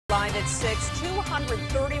Live at 6,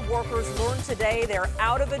 230 workers learned today they're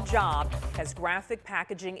out of a job as Graphic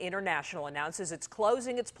Packaging International announces it's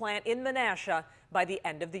closing its plant in Menasha by the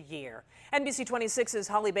end of the year. NBC 26's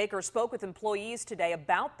Holly Baker spoke with employees today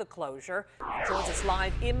about the closure and joins us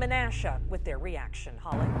live in Menasha with their reaction.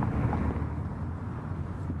 Holly.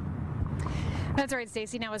 That's right,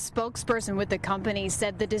 Stacey. Now, a spokesperson with the company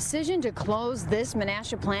said the decision to close this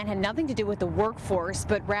Menasha plant had nothing to do with the workforce,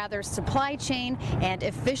 but rather supply chain and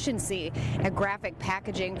efficiency. Now, Graphic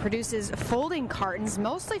Packaging produces folding cartons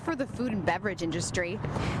mostly for the food and beverage industry.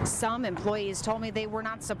 Some employees told me they were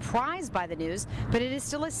not surprised by the news, but it is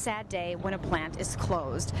still a sad day when a plant is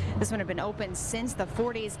closed. This one had been open since the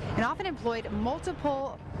 40s and often employed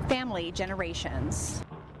multiple family generations.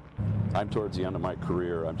 I'm towards the end of my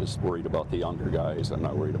career. I'm just worried about the younger guys. I'm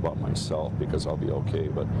not worried about myself because I'll be okay.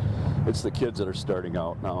 But it's the kids that are starting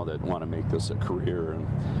out now that want to make this a career, and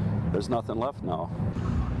there's nothing left now.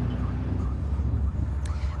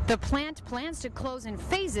 The plant plans to close in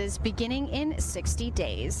phases beginning in 60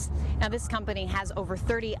 days. Now, this company has over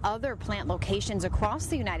 30 other plant locations across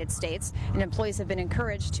the United States, and employees have been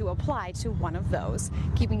encouraged to apply to one of those.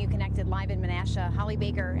 Keeping you connected live in Menasha, Holly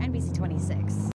Baker, NBC 26.